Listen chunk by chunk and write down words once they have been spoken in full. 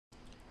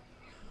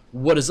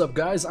What is up,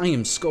 guys? I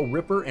am Skull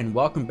Ripper and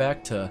welcome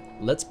back to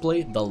Let's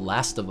Play The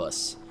Last of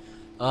Us.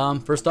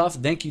 First off,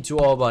 thank you to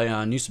all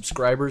my new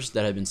subscribers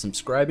that have been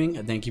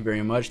subscribing. Thank you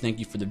very much. Thank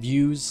you for the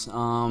views.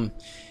 Wanted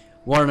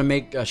to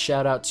make a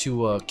shout out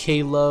to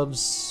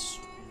K-Loves.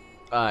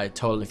 I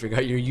totally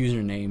forgot your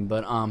username,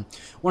 but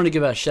wanted to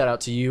give a shout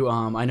out to you.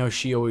 I know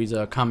she always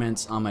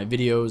comments on my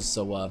videos,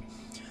 so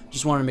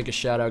just wanted to make a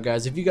shout out,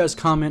 guys. If you guys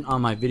comment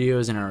on my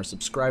videos and are a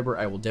subscriber,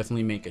 I will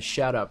definitely make a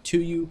shout out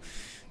to you.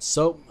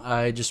 So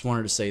I just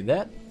wanted to say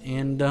that,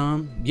 and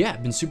yeah,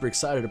 I've been super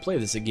excited to play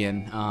this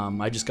again.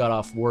 I just got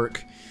off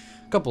work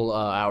a couple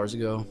hours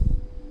ago,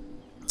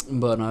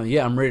 but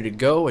yeah, I'm ready to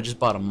go. I just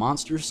bought a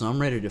monster, so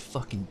I'm ready to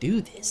fucking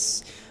do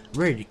this. I'm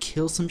ready to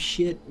kill some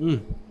shit.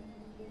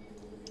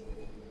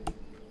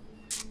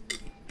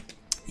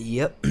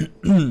 Yep.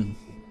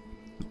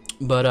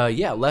 But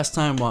yeah, last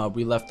time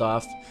we left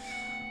off,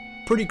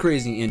 pretty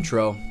crazy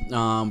intro.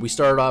 We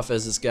started off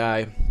as this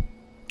guy.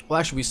 Well,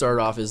 actually, we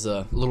started off as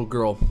a little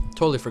girl.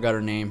 Totally forgot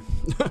her name.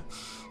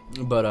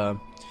 But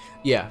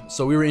yeah,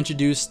 so we were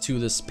introduced to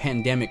this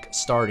pandemic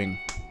starting.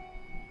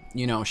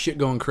 You know, shit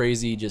going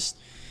crazy, just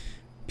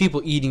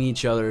people eating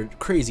each other,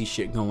 crazy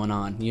shit going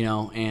on. You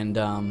know, and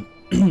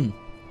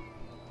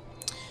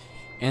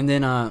and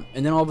then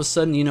all of a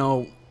sudden, you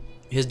know,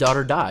 his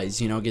daughter dies.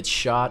 You know, gets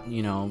shot.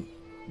 You know,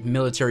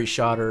 military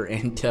shot her,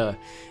 and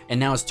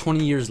now it's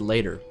 20 years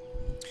later,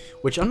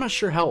 which I'm not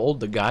sure how old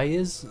the guy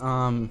is.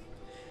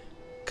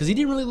 Because he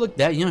didn't really look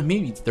that young,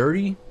 maybe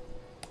 30.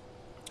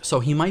 So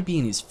he might be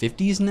in his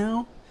 50s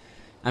now.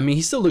 I mean,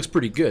 he still looks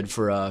pretty good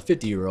for a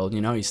 50-year-old,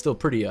 you know. He's still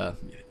pretty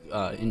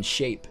in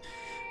shape.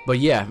 But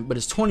yeah, but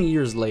it's 20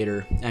 years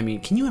later. I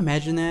mean, can you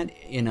imagine that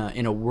in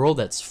a world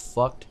that's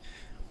fucked?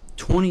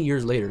 20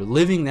 years later,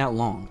 living that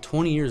long,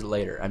 20 years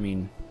later. I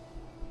mean,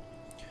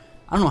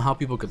 I don't know how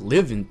people could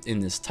live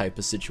in this type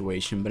of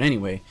situation. But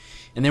anyway,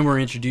 and then we're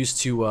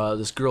introduced to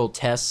this girl,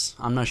 Tess.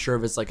 I'm not sure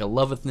if it's like a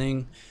love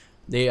thing.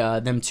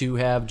 Them two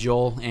have,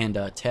 Joel and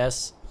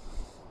Tess,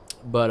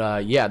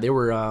 but yeah, they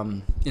were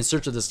in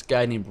search of this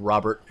guy named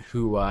Robert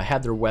who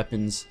had their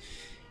weapons,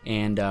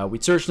 and we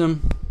searched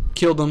them,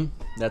 killed them.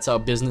 That's how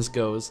business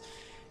goes.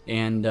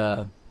 And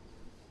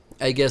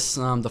I guess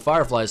the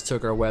Fireflies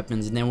took our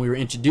weapons, and then we were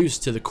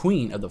introduced to the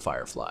Queen of the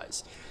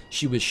Fireflies.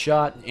 She was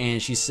shot,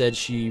 and she said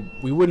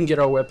we wouldn't get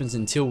our weapons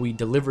until we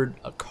delivered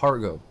a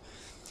cargo.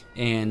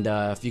 And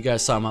if you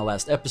guys saw my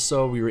last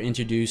episode, we were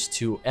introduced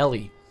to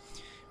Ellie,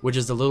 which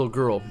is the little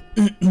girl,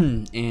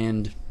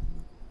 and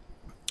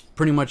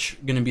pretty much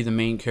going to be the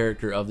main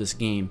character of this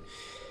game.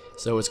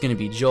 So it's going to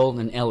be Joel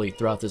and Ellie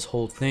throughout this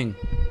whole thing.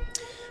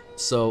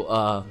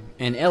 So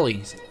and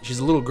Ellie, she's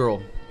a little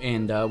girl,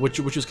 and which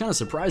was kind of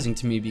surprising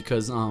to me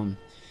because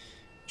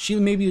she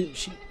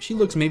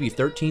looks maybe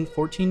 13,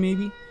 14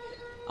 maybe.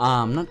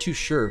 I'm not too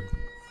sure,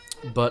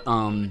 but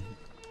can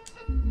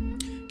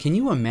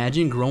you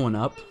imagine growing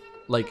up?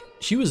 Like,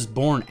 she was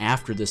born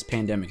after this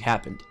pandemic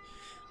happened.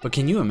 But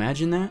can you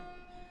imagine that?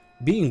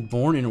 Being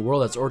born in a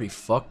world that's already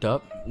fucked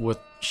up with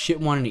shit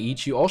wanting to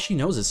eat you. All she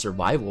knows is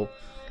survival.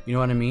 You know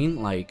what I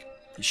mean? Like,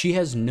 she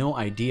has no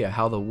idea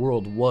how the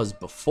world was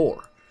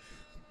before.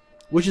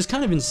 Which is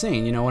kind of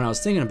insane. You know, when I was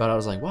thinking about it, I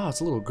was like, wow,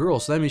 it's a little girl.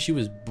 So that means she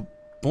was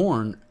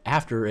born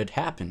after it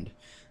happened.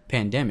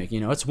 Pandemic.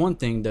 You know, it's one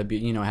thing to be,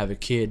 you know, have a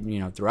kid, you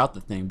know, throughout the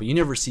thing. But you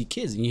never see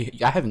kids.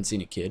 I haven't seen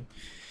a kid.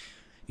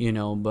 You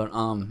know, but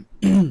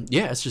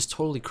yeah, it's just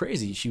totally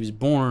crazy. She was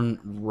born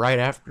right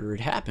after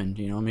it happened,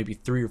 you know, maybe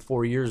 3 or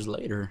 4 years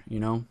later, you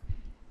know.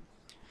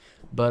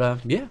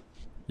 But yeah,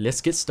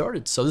 let's get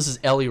started. So this is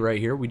Ellie right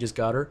here. We just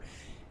got her,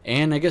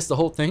 and I guess the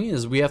whole thing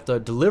is we have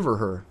to deliver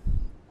her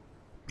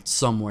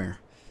somewhere.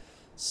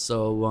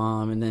 So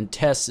and then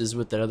Tess is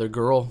with that other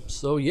girl.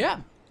 So yeah,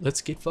 let's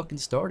get fucking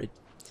started.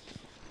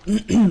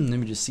 Let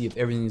me just see if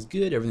everything's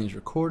good. Everything's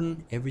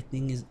recording.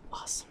 Everything is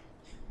awesome.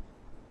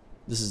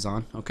 This is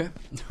on, okay.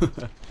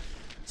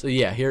 So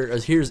yeah,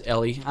 here's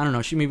Ellie. I don't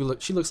know, she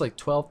looks like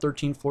 12,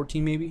 13,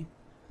 14 maybe.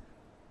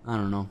 I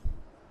don't know.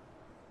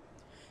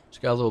 She's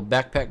got a little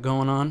backpack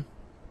going on.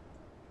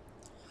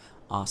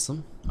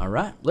 Awesome. All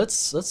right,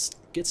 let's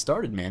get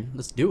started, man.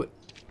 Let's do it.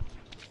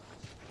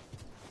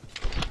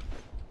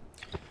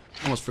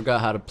 Almost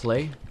forgot how to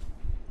play.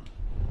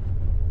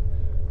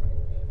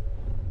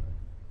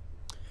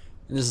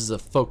 And this is a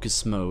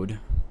focus mode.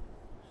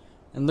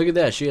 And look at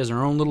that, she has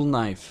her own little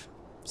knife.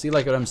 See,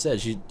 like what I'm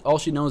said, all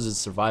she knows is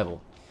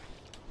survival.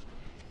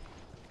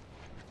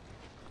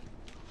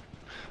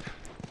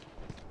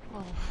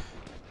 Whoa.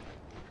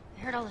 I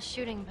heard all the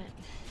shooting, but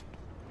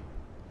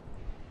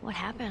what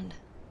happened?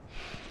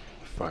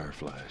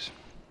 Fireflies.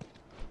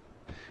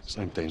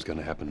 Same thing's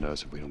gonna happen to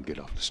us if we don't get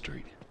off the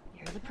street.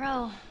 You're the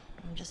pro.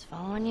 I'm just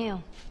following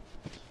you.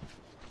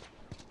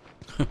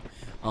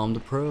 I'm the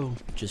pro,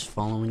 just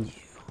following you.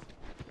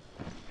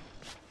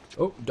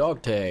 Oh,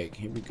 dog tag.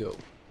 Here we go.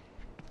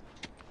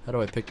 How do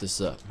I pick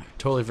this up? I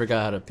totally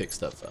forgot how to pick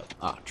stuff up.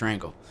 Ah,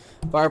 triangle.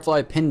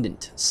 Firefly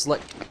pendant.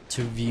 Select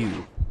to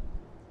view.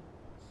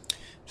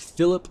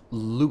 Philip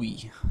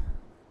Louis.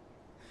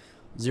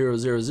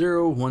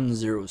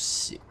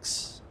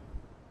 000106.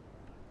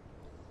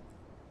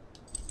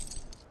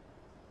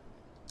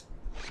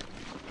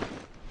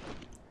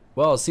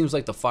 Well, it seems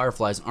like the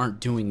Fireflies aren't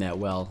doing that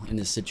well in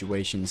this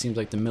situation. It seems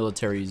like the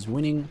military is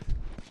winning.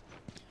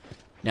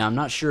 Now, I'm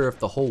not sure if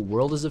the whole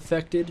world is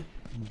affected,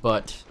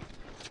 but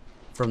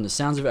from the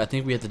sounds of it, I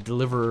think we have to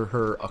deliver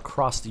her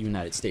across the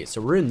United States.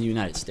 So we're in the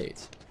United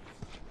States.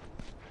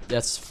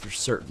 That's for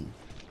certain.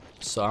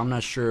 So I'm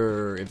not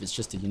sure if it's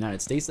just the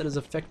United States that is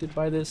affected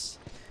by this.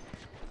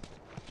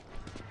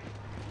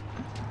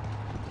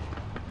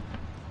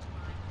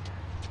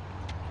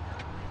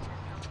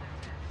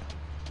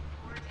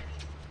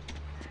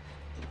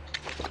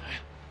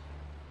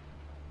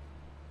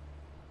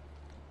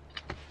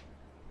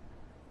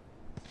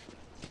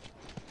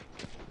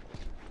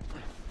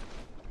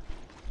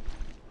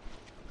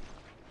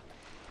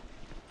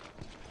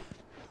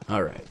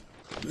 All right.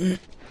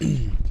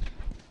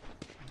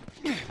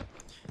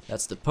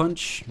 That's the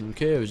punch.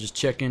 Okay, I was just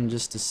checking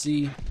just to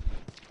see.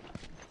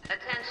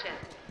 Attention.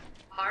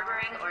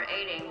 Harboring or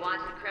aiding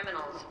wanted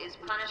criminals is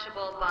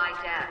punishable by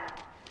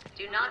death.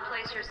 Do not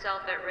place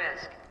yourself at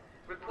risk.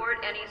 Report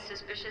any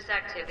suspicious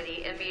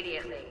activity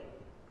immediately.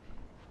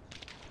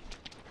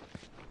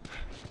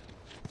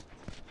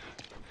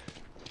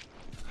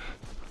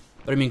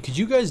 But I mean, could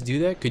you guys do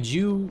that? Could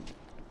you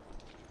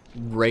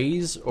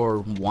raise or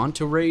want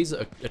to raise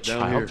a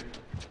child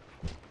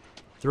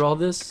through all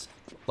this?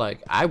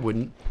 Like, I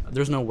wouldn't.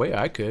 There's no way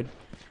I could.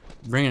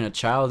 Bringing a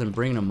child and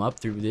bringing them up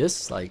through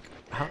this, like,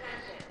 how?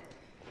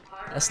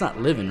 That's not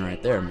living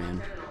right there,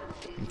 man.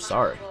 I'm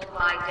sorry.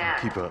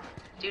 Keep up.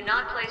 Do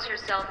not place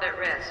yourself at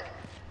risk.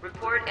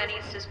 Report any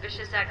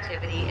suspicious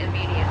activity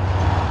immediately.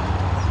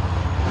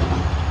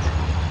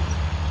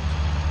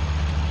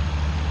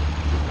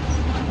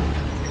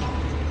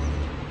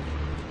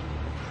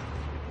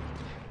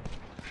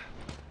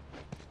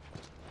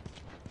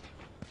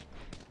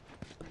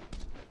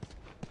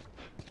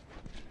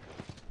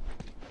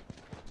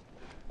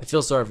 I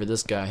feel sorry for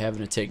this guy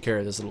having to take care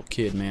of this little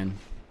kid, man.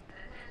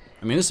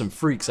 I mean, there's some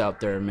freaks out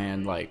there,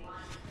 man, like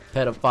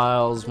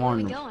pedophiles Where are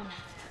we wanting. going?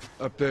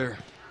 Up there.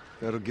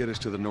 That'll get us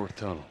to the north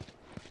tunnel.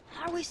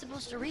 How are we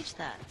supposed to reach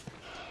that?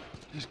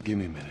 Just give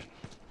me a minute.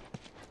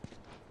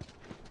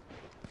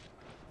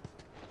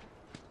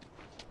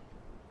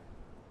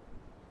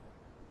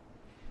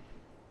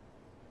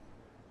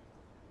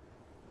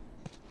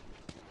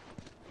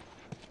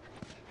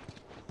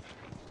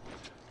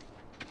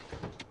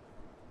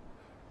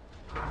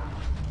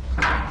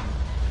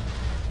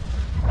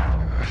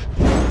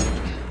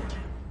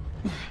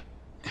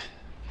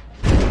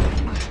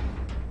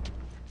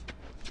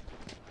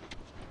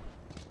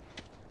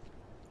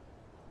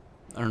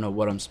 I don't know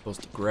what I'm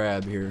supposed to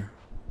grab here.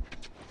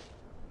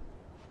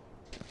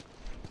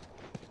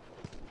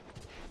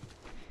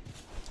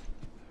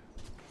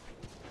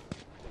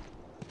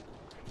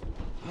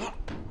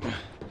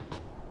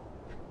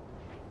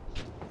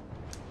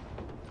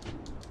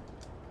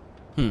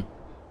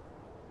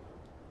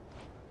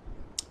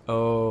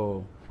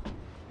 Oh.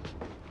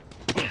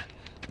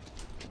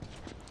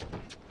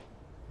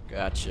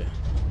 Gotcha.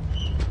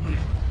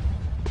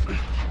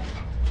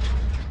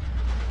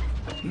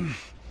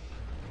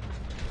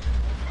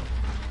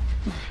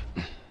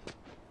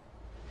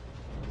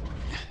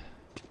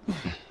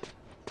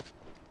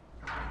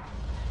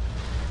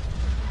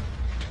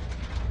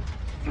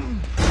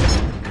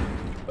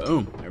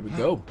 Boom, there we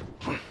go.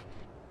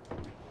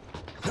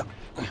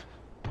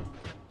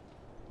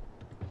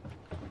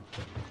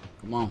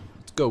 Come on,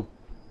 let's go.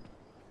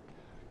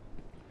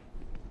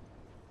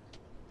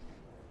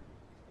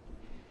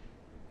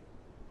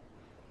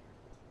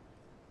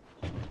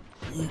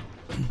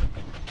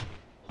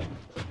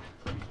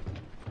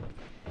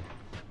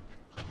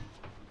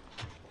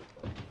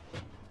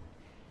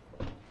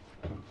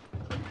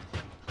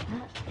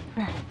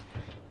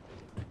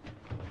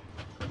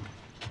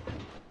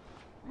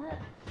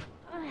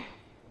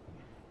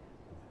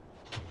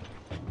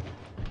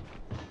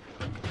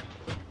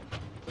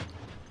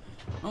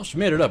 Oh, she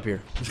made it up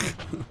here. This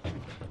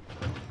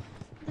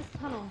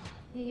tunnel,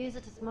 you use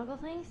it to smuggle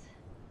things?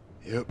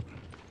 Yep.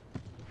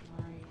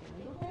 Like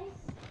illegal things?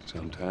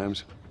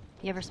 Sometimes.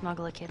 You ever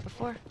smuggle a kid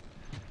before?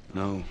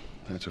 No,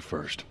 that's a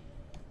first.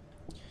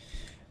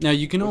 Now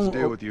you can What's the deal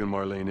only. with you and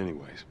Marlene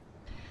anyways?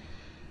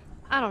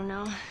 I don't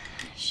know.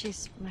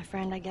 She's my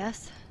friend, I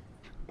guess.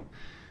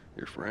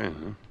 Your friend,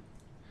 huh?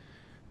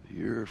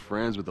 You're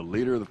friends with the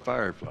leader of the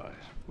Fireflies.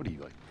 What are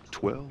you, like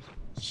 12?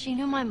 She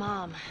knew my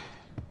mom.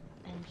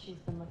 And she's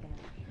been looking at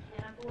me.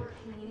 And I'm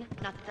 14.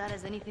 Not that that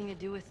has anything to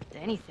do with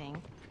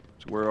anything.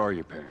 So where are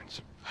your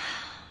parents?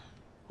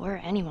 Or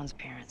anyone's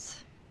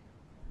parents.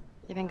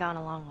 They've been gone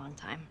a long, long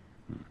time.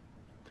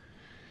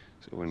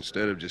 So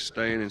instead of just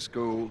staying in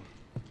school,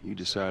 you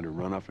decide to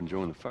run off and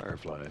join the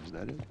Fireflies, is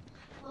that it?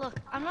 Look,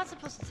 I'm not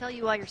supposed to tell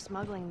you why you're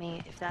smuggling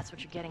me, if that's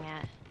what you're getting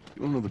at.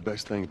 You wanna know the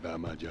best thing about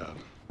my job?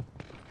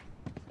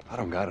 I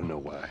don't gotta know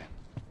why.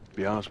 To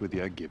be honest with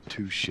you, I give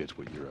two shits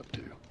what you're up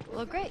to.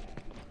 Well, great.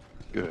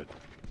 Good.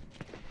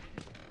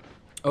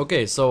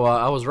 Okay, so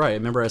I was right.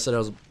 Remember I said I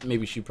was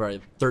maybe she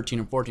probably 13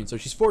 or 14, so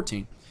she's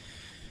 14.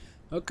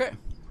 Okay.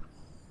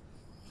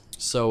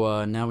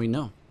 So now we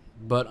know.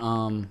 But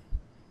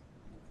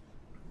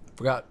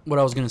forgot what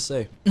I was gonna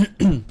say.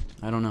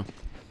 I don't know.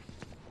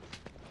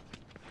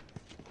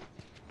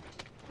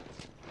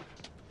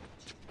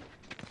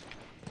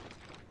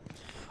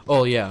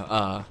 Oh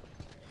yeah,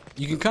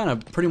 you can kind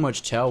of pretty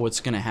much tell what's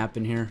gonna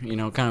happen here. You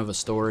know, kind of a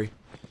story.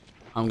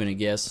 I'm gonna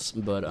guess,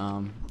 but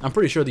I'm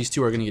pretty sure these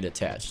two are gonna get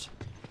attached.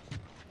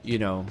 You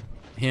know,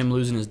 him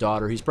losing his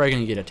daughter, he's probably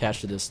gonna get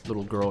attached to this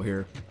little girl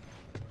here.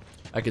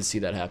 I could see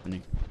that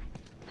happening,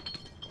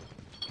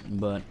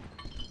 but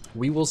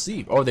we will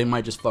see. Or they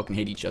might just fucking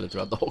hate each other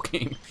throughout the whole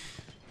game.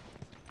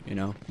 You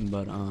know,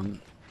 but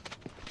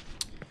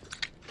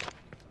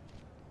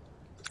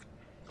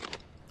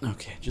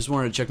okay, just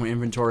wanted to check my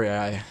inventory.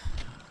 I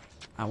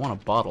want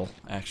a bottle,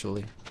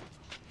 actually.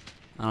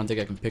 I don't think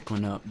I can pick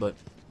one up, but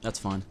that's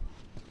fine.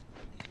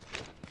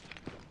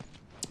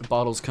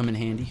 Bottles come in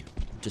handy.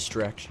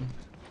 Distraction.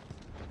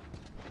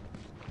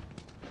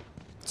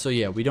 So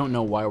yeah, we don't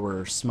know why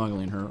we're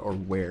smuggling her or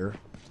where.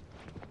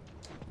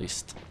 At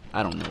least,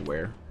 I don't know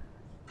where.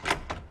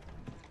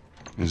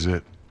 Is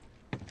it?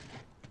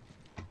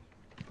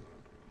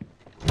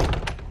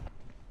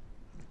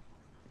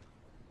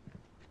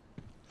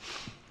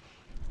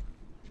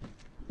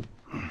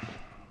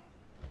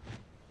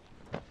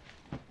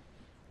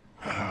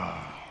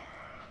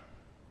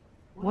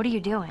 What are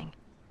you doing?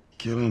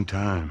 Killing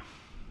time.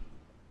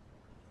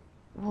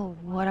 Well,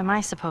 what am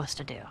I supposed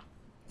to do?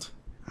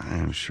 I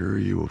am sure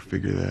you will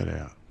figure that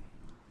out.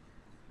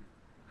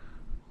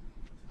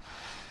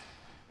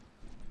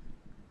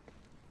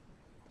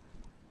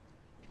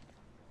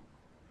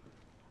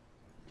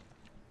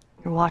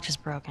 Your watch is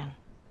broken.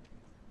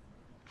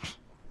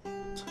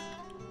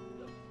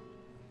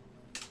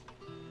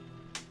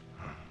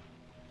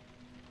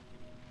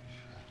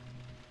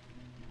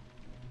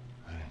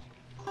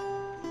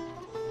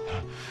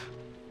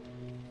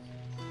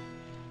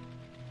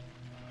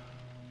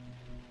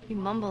 You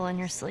mumble in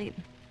your sleep.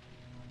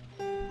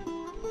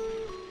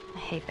 I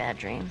hate bad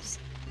dreams.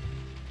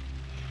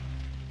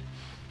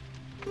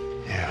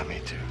 Yeah, me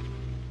too.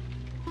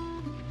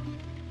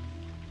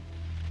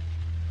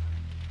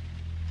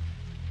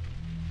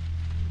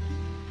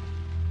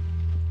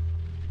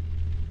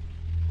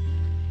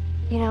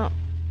 You know,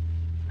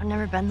 I've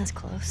never been this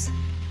close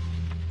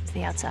to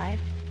the outside.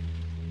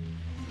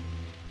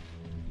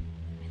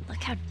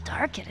 Look how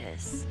dark it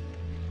is.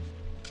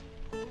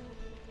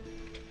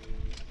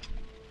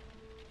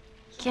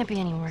 Can't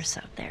be any worse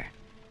out there.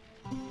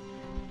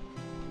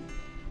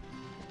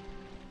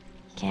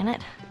 Can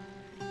it?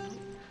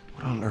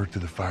 What on earth do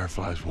the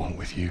Fireflies want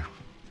with you?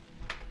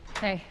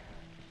 Hey.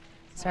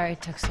 Sorry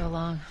it took so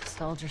long.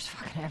 Soldiers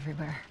fucking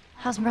everywhere.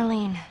 How's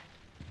Marlene?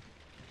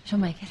 She'll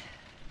make it.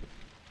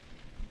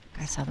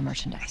 Gotta sell the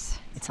merchandise.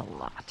 It's a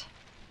lot.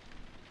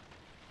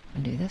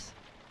 Wanna do this?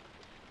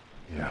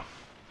 Yeah.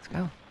 Let's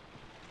go.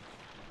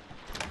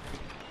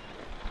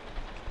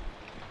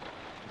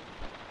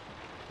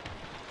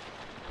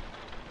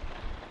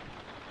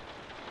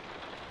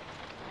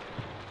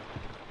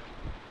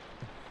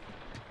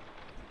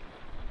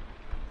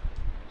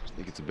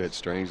 Think it's a bit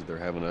strange that they're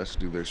having us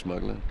do their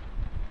smuggling?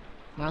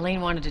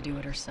 Marlene wanted to do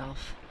it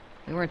herself.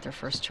 We weren't their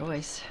first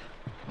choice.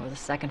 Or the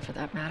second, for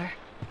that matter.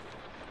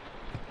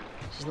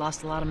 She's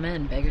lost a lot of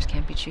men. Beggars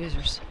can't be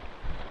choosers.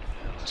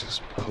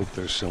 Just hope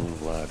there's someone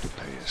alive to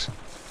pay us.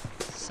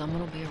 Someone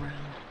will be around.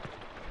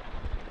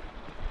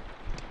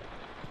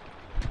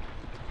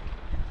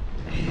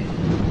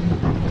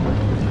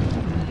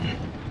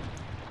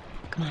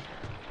 Come on.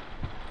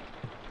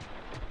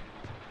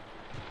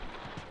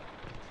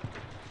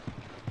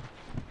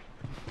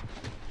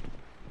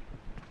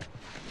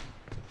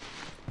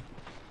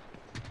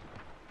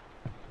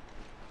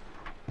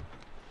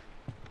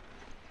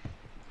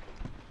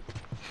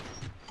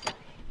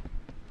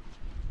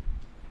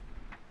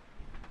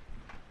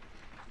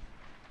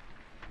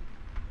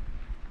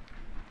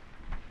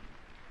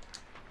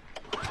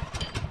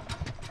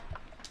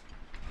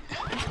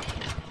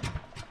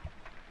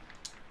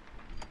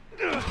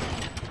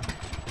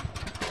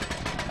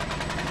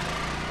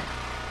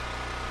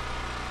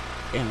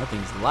 Damn, that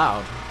thing's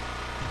loud.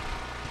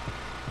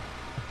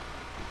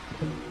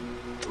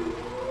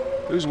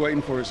 Who's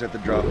waiting for us at the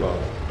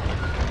drop-off?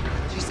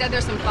 She said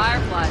there's some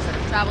fireflies that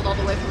have traveled all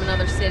the way from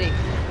another city.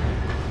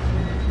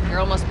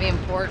 Girl must be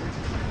important.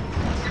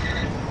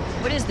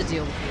 What is the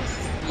deal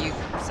with you? You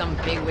some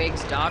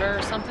bigwig's daughter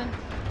or something?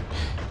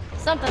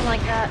 Something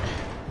like that.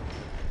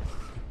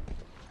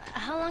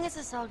 How long is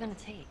this all gonna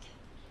take?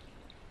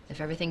 If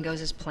everything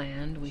goes as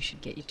planned, we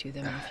should get you to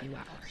them in a few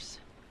hours.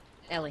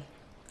 Ellie,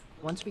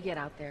 once we get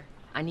out there,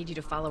 I need you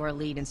to follow our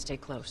lead and stay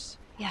close.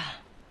 Yeah,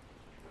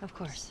 of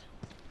course.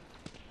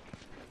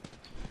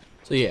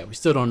 So yeah, we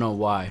still don't know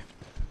why.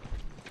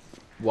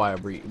 Well,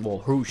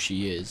 who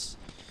she is.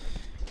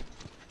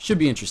 Should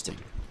be interesting.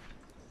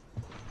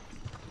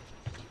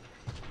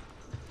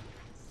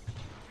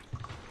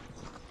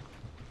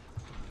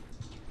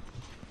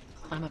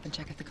 Climb up and and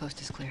check if the coast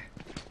is clear.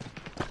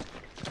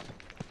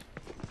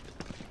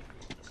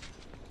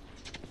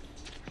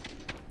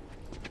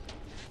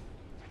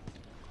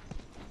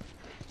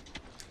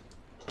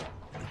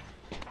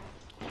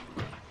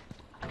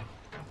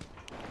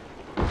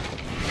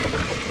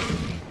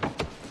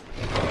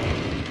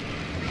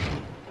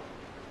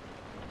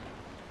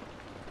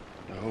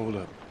 Now, hold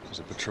up. There's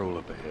a patrol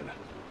up ahead.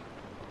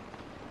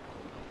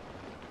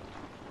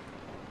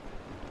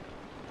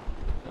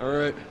 All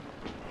right.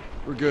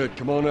 We're good.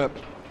 Come on up.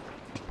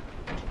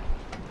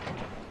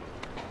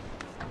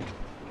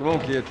 Come on,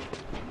 kid.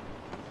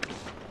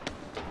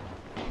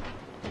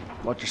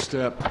 Watch your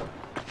step.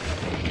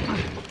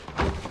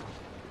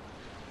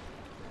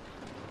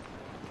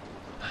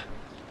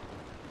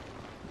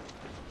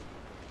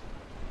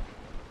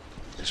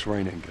 This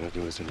rain ain't gonna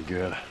do us any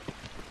good.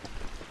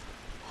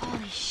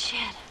 Holy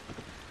shit.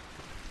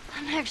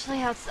 I'm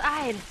actually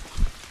outside.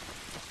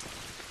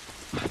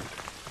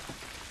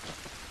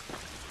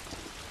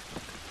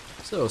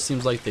 So, it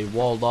seems like they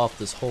walled off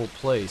this whole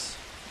place.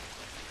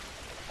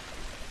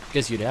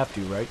 Guess you'd have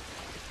to, right?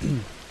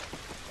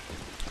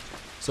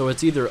 So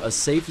it's either a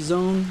safe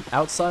zone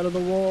outside of the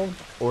wall,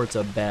 or it's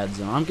a bad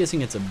zone. I'm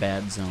guessing it's a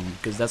bad zone,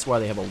 because that's why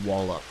they have a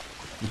wall up.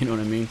 You know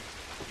what I mean?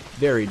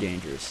 Very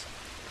dangerous.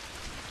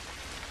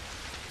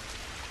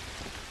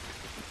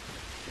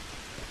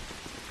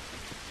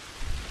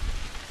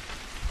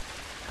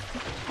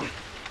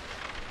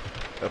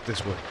 Up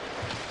this way.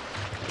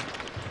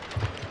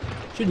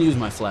 Shouldn't use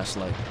my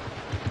flashlight.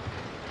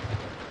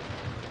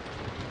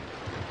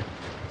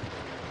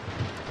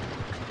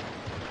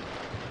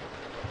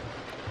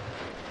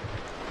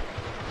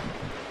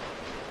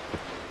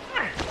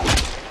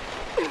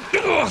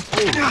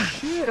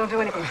 Don't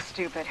do anything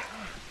stupid.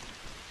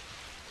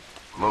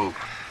 Move.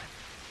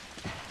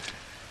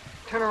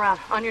 Turn around,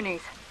 on your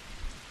knees.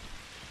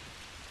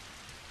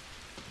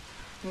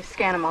 You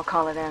scan him, I'll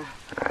call it in. All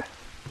right.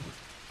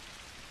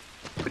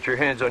 Put your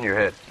hands on your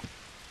head.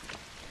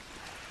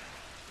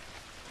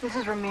 This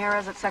is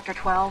Ramirez at Sector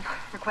 12,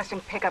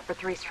 requesting pickup for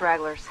 3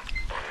 stragglers.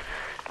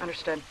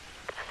 Understood.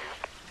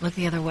 Look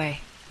the other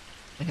way.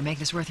 We can make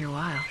this worth your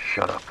while.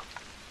 Shut up.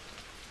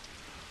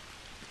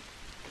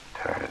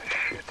 Tired of this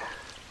shit.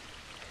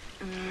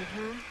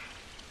 Mm-hmm.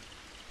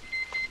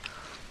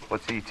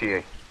 What's the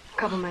ETA?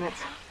 Couple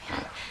minutes.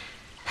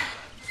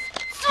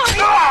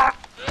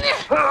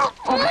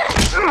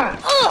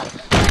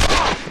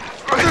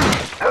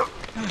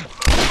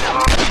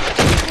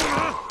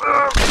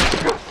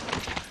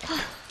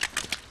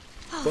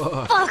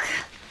 Fuck!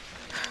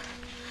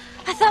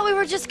 I thought we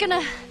were just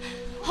gonna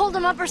hold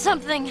him up or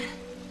something.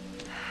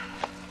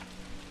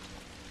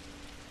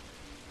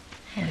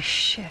 Oh,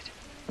 shit.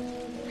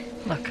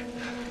 Look.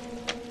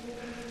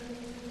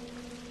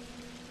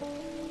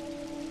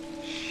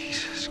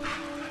 Jesus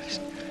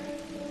Christ.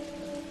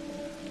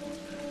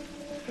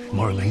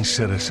 Marlene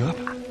set us up?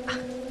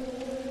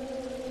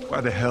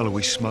 Why the hell are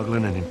we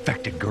smuggling an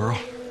infected girl?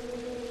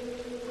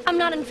 I'm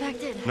not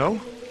infected. No?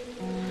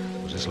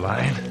 Was this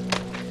lying?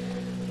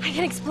 I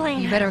can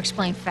explain. You better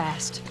explain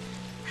fast.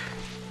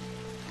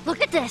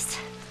 Look at this.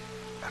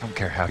 I don't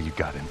care how you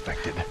got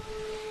infected.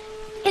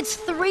 It's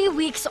 3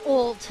 weeks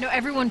old. No,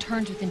 everyone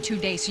turns within 2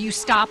 days, so you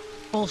stop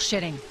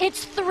bullshitting.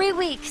 It's 3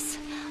 weeks.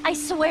 I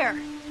swear.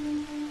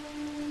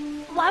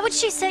 Why would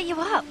she set you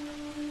up?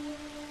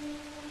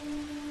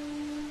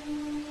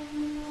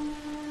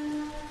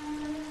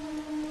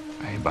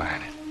 I ain't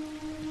buying it.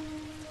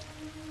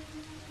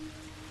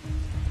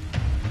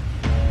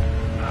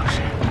 Oh,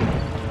 shit.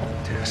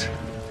 Tess,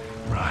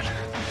 run.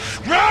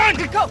 Run!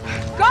 Go!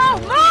 Go!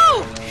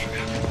 Move!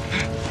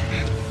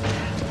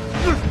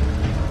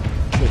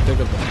 Should pick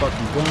up the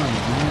fucking guns,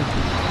 man.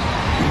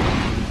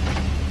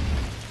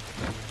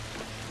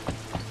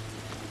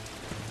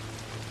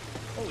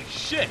 Holy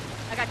shit!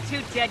 I got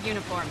 2 dead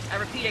uniforms. I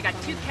repeat, I got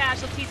 2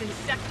 casualties in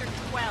Sector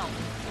 12.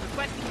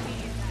 Requesting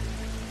immediate...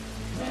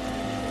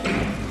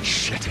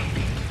 Shit.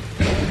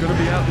 We're gonna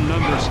be out in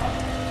numbers.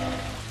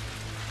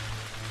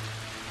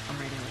 All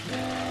right,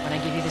 Ellie. When I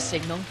give you the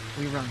signal,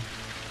 we run.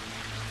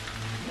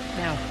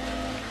 Now,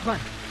 run.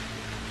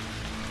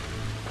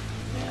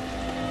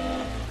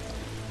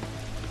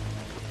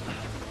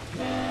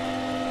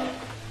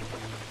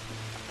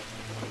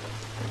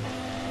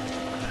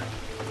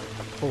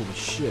 Holy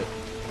shit.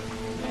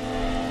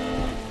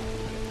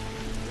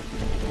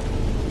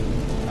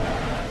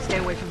 Stay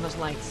away from those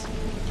lights.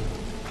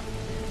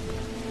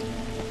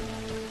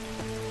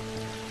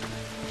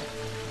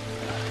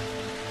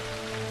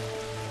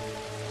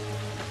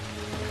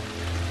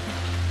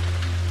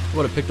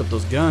 Would have picked up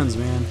those guns,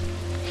 man.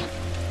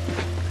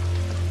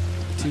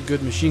 2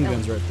 good machine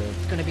guns right there.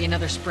 It's gonna be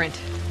another sprint.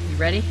 You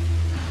ready?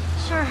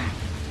 Sure.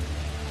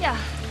 Yeah.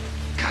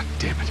 God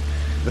damn it.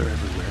 They're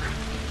everywhere.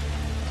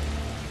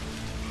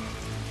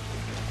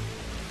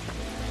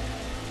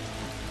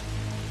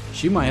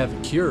 She might have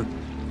a cure.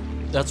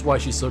 That's why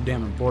she's so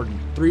damn important.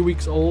 3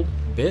 weeks old,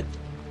 bit.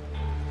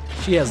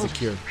 She has the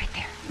cure. Right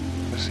there.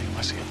 I see him,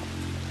 I see him.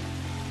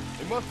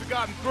 They must have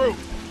gotten through.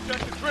 Check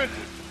the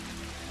trenches.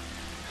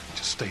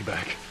 Just stay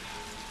back.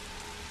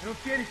 I don't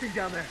see anything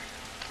down there.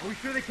 Are we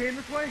sure they came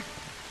this way?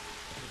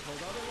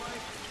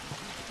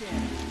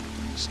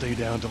 Stay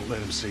down, don't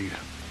let him see you.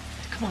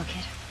 Come on,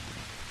 kid.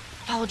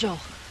 Follow Joel.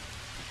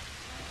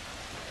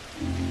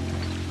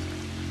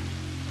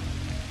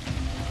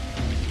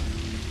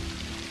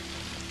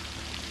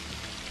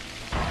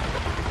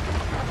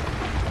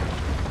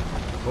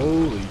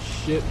 Holy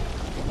shit.